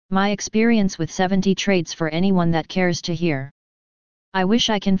My experience with 70 trades for anyone that cares to hear. I wish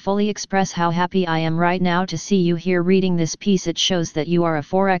I can fully express how happy I am right now to see you here reading this piece. It shows that you are a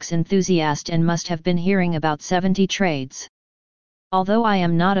Forex enthusiast and must have been hearing about 70 trades. Although I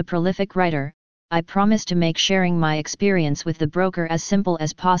am not a prolific writer, I promise to make sharing my experience with the broker as simple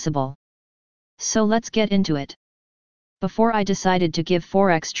as possible. So let's get into it. Before I decided to give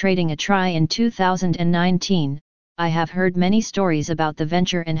Forex trading a try in 2019, I have heard many stories about the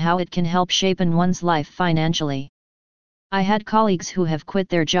venture and how it can help shape one's life financially. I had colleagues who have quit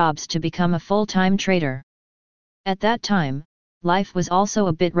their jobs to become a full-time trader. At that time, life was also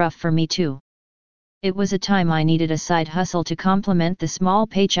a bit rough for me too. It was a time I needed a side hustle to complement the small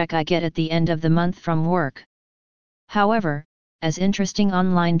paycheck I get at the end of the month from work. However, as interesting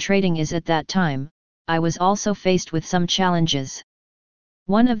online trading is at that time, I was also faced with some challenges.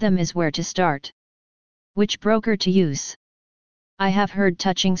 One of them is where to start. Which broker to use? I have heard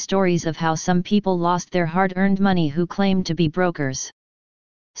touching stories of how some people lost their hard-earned money who claimed to be brokers.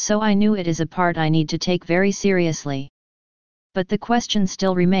 So I knew it is a part I need to take very seriously. But the question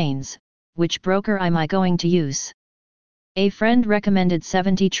still remains, which broker am I going to use? A friend recommended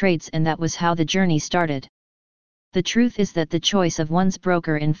 70 trades and that was how the journey started. The truth is that the choice of one's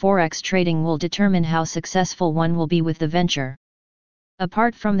broker in Forex trading will determine how successful one will be with the venture.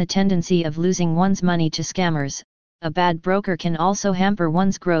 Apart from the tendency of losing one's money to scammers, a bad broker can also hamper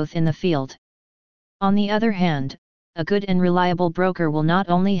one's growth in the field. On the other hand, a good and reliable broker will not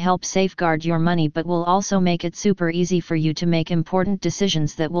only help safeguard your money but will also make it super easy for you to make important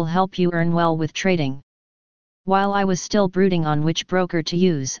decisions that will help you earn well with trading. While I was still brooding on which broker to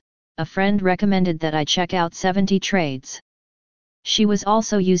use, a friend recommended that I check out 70 trades. She was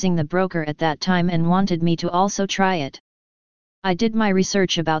also using the broker at that time and wanted me to also try it. I did my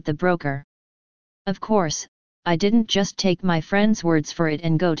research about the broker. Of course, I didn't just take my friend's words for it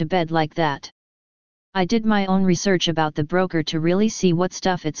and go to bed like that. I did my own research about the broker to really see what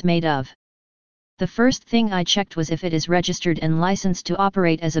stuff it's made of. The first thing I checked was if it is registered and licensed to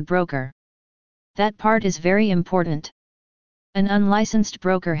operate as a broker. That part is very important. An unlicensed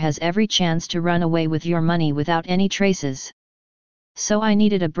broker has every chance to run away with your money without any traces. So I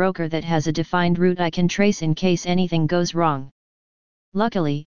needed a broker that has a defined route I can trace in case anything goes wrong.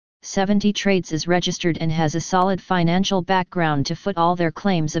 Luckily, 70 Trades is registered and has a solid financial background to foot all their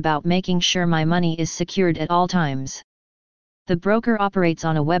claims about making sure my money is secured at all times. The broker operates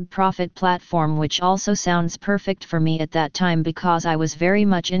on a web profit platform, which also sounds perfect for me at that time because I was very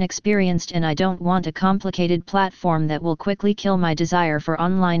much inexperienced and I don't want a complicated platform that will quickly kill my desire for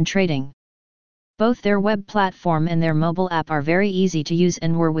online trading. Both their web platform and their mobile app are very easy to use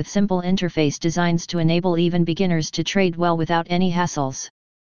and were with simple interface designs to enable even beginners to trade well without any hassles.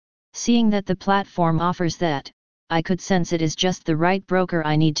 Seeing that the platform offers that, I could sense it is just the right broker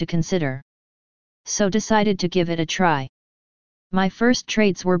I need to consider. So decided to give it a try. My first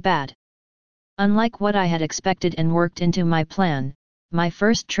trades were bad. Unlike what I had expected and worked into my plan, my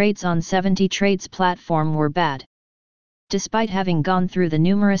first trades on 70 Trades platform were bad. Despite having gone through the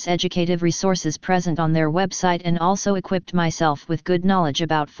numerous educative resources present on their website and also equipped myself with good knowledge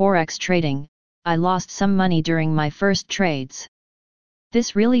about Forex trading, I lost some money during my first trades.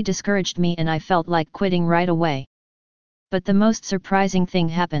 This really discouraged me and I felt like quitting right away. But the most surprising thing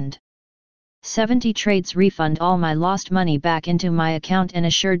happened. 70 Trades refund all my lost money back into my account and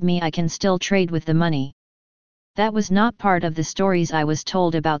assured me I can still trade with the money. That was not part of the stories I was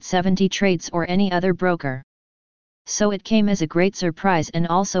told about 70 Trades or any other broker. So it came as a great surprise and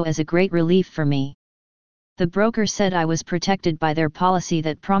also as a great relief for me. The broker said I was protected by their policy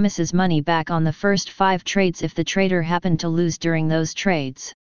that promises money back on the first 5 trades if the trader happened to lose during those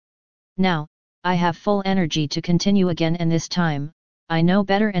trades. Now, I have full energy to continue again, and this time, I know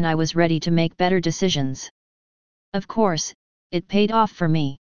better and I was ready to make better decisions. Of course, it paid off for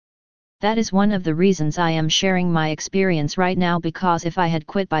me. That is one of the reasons I am sharing my experience right now, because if I had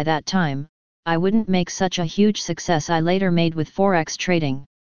quit by that time, I wouldn't make such a huge success I later made with Forex trading.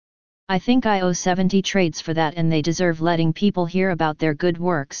 I think I owe 70 Trades for that, and they deserve letting people hear about their good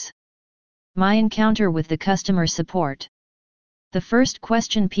works. My encounter with the customer support. The first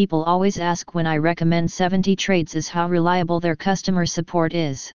question people always ask when I recommend 70 Trades is how reliable their customer support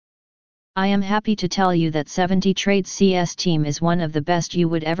is. I am happy to tell you that 70 Trades CS team is one of the best you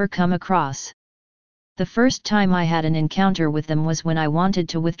would ever come across. The first time I had an encounter with them was when I wanted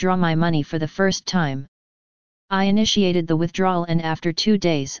to withdraw my money for the first time. I initiated the withdrawal and after 2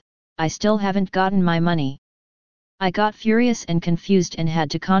 days, I still haven't gotten my money. I got furious and confused and had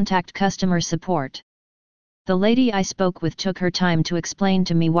to contact customer support. The lady I spoke with took her time to explain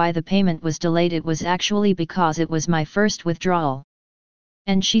to me why the payment was delayed. It was actually because it was my first withdrawal.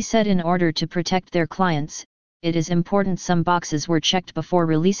 And she said in order to protect their clients, it is important some boxes were checked before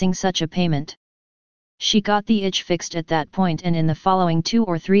releasing such a payment. She got the itch fixed at that point, and in the following 2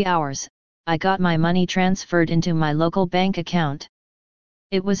 or 3 hours, I got my money transferred into my local bank account.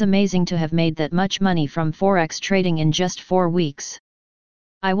 It was amazing to have made that much money from Forex trading in just 4 weeks.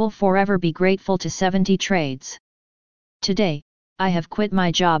 I will forever be grateful to 70 Trades. Today, I have quit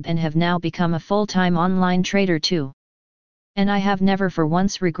my job and have now become a full-time online trader too. And I have never for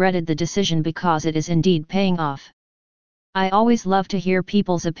once regretted the decision because it is indeed paying off. I always love to hear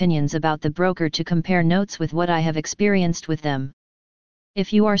people's opinions about the broker to compare notes with what I have experienced with them.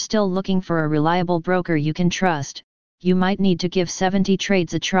 If you are still looking for a reliable broker you can trust, you might need to give 70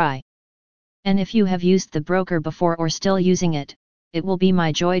 Trades a try. And if you have used the broker before or still using it, it will be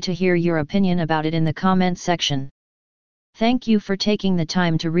my joy to hear your opinion about it in the comment section. Thank you for taking the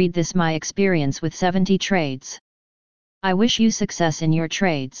time to read this my experience with 70 Trades. I wish you success in your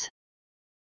trades.